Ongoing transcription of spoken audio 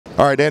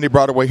All right, Andy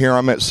Broadaway here.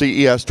 I'm at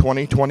CES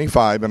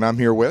 2025, and I'm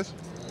here with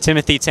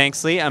Timothy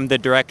Tanksley. I'm the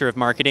Director of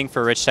Marketing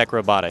for Richtech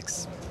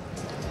Robotics.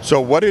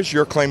 So what is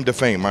your claim to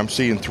fame? I'm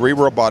seeing 3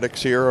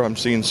 robotics here. I'm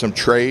seeing some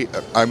tray,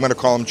 I'm going to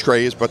call them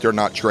trays, but they're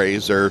not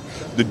trays. They're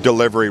the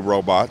delivery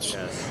robots.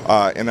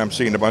 Yes. And I'm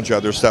seeing a bunch of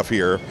other stuff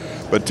here.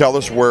 But tell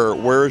us,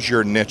 where is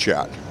your niche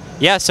at?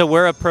 Yeah, so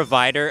we're a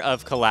provider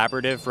of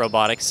collaborative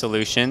robotic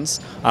solutions.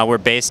 We're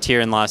based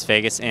here in Las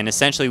Vegas, and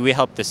essentially we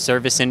help the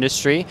service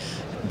industry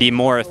be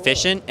more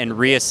efficient and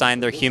reassign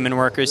their human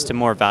workers to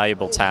more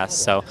valuable tasks.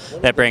 So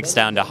that breaks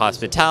down to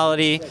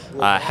hospitality,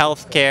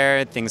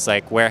 healthcare, things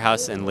like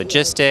warehouse and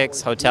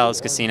logistics, hotels,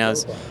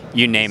 casinos,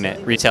 you name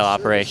it, retail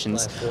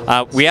operations.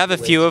 We have a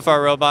few of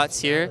our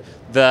robots here.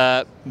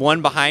 The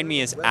one behind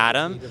me is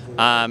Adam,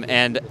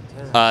 and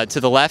to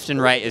the left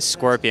and right is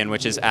Scorpion,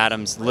 which is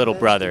Adam's little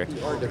brother.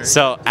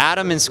 So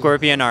Adam and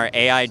Scorpion are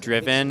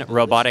AI-driven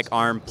robotic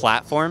arm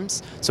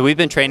platforms. So we've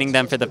been training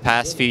them for the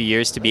past few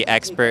years to be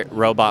expert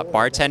robot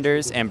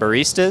bartenders and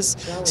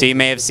baristas. So you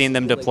may have seen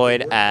them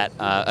deployed at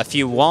a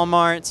few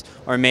Walmarts,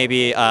 or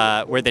maybe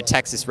where the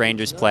Texas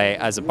Rangers play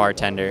as a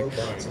bartender.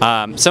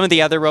 Some of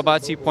the other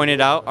robots you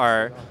pointed out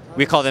are,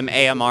 we call them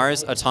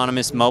AMRs,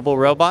 autonomous mobile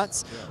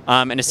robots,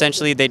 and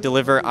essentially they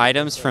deliver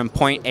items from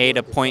point A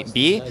to point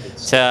B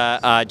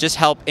to just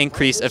help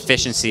increase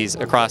efficiencies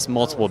across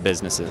multiple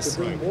businesses.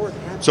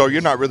 So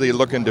you're not really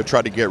looking to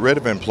try to get rid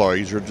of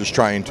employees, you're just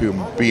trying to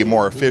be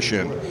more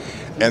efficient,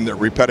 and the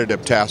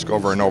repetitive task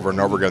over and over and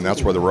over again,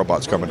 that's where the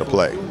robots come into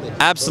play.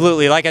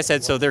 Absolutely. Like I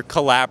said, so they're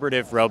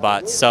collaborative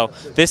robots. So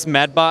this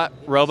MedBot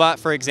robot,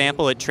 for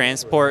example, it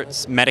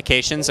transports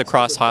medications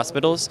across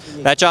hospitals.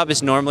 That job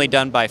is normally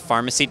done by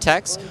pharmacy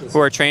techs who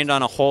are trained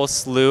on a whole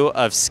slew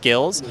of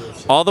skills.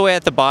 All the way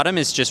at the bottom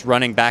is just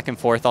running back and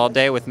forth all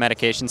day with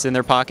medications in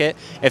their pocket.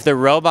 If the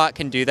robot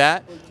can do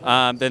that,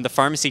 then the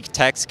pharmacy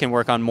techs can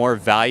work on more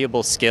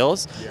valuable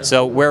skills.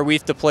 So where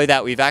we've deployed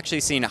that, we've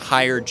actually seen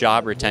higher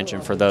job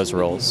retention for those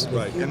roles.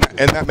 Right, and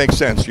that makes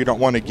sense. You don't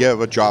want to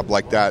give a job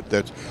like that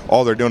that's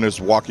all they're doing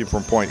is walking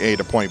from point A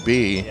to point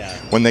B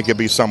when they could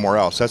be somewhere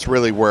else. That's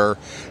really where,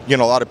 a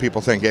lot of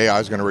people think AI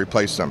is going to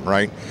replace them,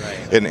 right?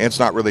 And it's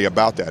not really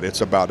about that. It's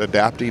about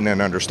adapting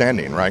and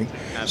understanding, right?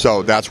 Absolutely.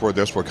 So that's where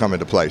this will come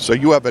into play. So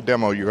you have a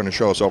demo you're going to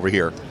show us over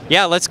here.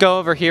 Yeah, let's go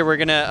over here. We're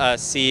going to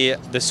see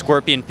the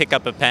Scorpion pick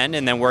up a pen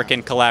and then work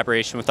in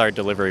collaboration with our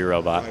delivery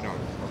robot.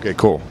 Okay,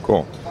 cool.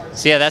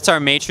 So yeah, that's our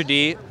maitre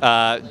d'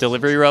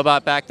 delivery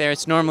robot back there.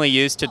 It's normally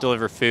used to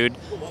deliver food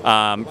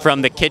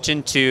from the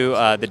kitchen to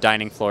the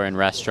dining floor in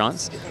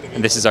restaurants.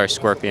 And this is our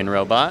Scorpion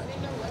robot.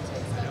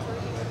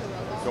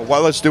 So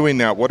while it's doing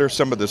that, what are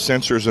some of the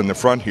sensors in the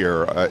front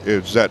here?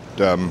 Is that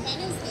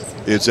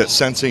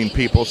sensing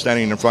people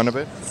standing in front of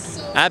it?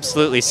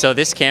 Absolutely. So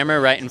this camera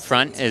right in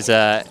front is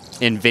a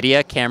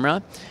NVIDIA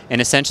camera,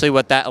 and essentially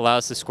what that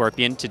allows the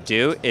Scorpion to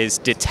do is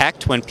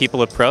detect when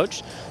people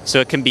approach, so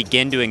it can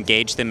begin to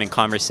engage them in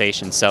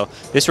conversation. So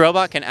this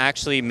robot can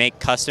actually make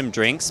custom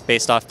drinks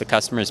based off the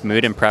customer's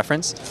mood and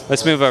preference.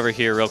 Let's move over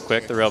here real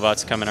quick. The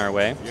robot's coming our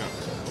way.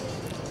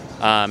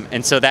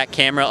 And so that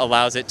camera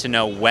allows it to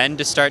know when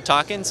to start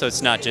talking, so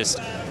it's not just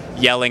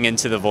yelling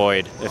into the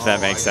void, if that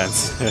makes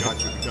sense.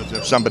 Because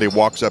if somebody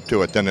walks up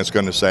to it, then it's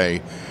going to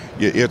say,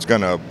 it's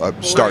going to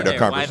start a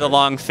conversation. Why the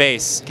long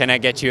face? Can I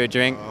get you a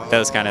drink?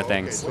 Those kind of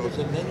things.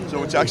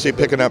 So it's actually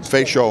picking up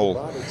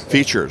facial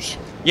features.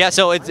 Yeah,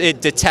 so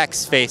it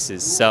detects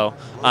faces. So,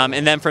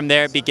 and then from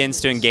there it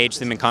begins to engage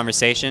them in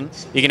conversation.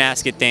 You can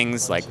ask it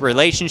things like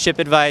relationship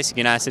advice. You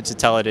can ask it to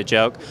tell it a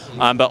joke.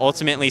 But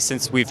ultimately,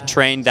 since we've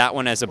trained that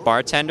one as a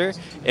bartender,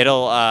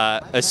 it'll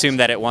assume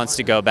that it wants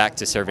to go back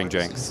to serving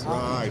drinks.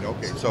 Right.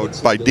 Okay. So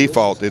by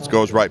default, it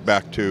goes right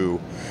back to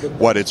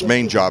what its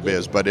main job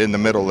is, but in the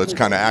middle, it's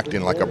kind of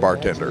acting like a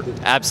bartender.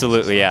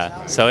 Absolutely,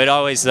 yeah. So it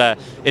always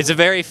it's a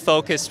very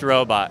focused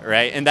robot,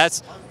 right? And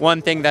that's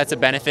one thing that's a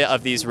benefit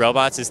of these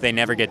robots is they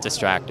never get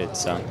distracted.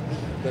 So.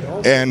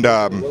 And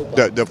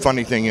the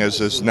funny thing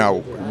is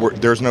now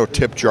there's no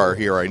tip jar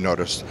here, I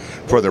noticed,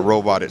 for the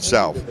robot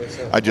itself.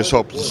 I just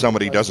hope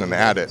somebody doesn't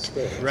add it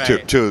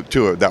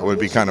to it. That would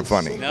be kind of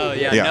funny. No,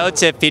 no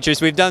tip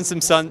features. We've done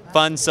some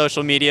fun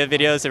social media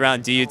videos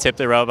around do you tip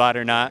the robot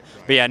or not?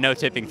 But yeah, no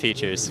tipping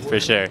features for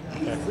sure.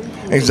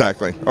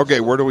 Exactly.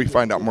 Okay, where do we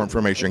find out more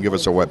information? Give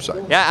us a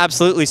website. Yeah,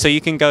 absolutely. So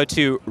you can go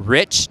to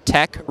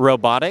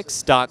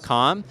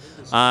richtechrobotics.com.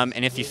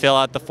 And if you fill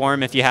out the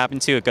form, if you happen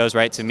to, it goes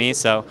right to me.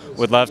 So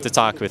would love to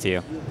talk with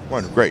you.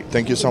 Well, great.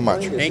 Thank you so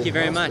much. Thank you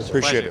very much.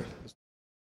 Appreciate it.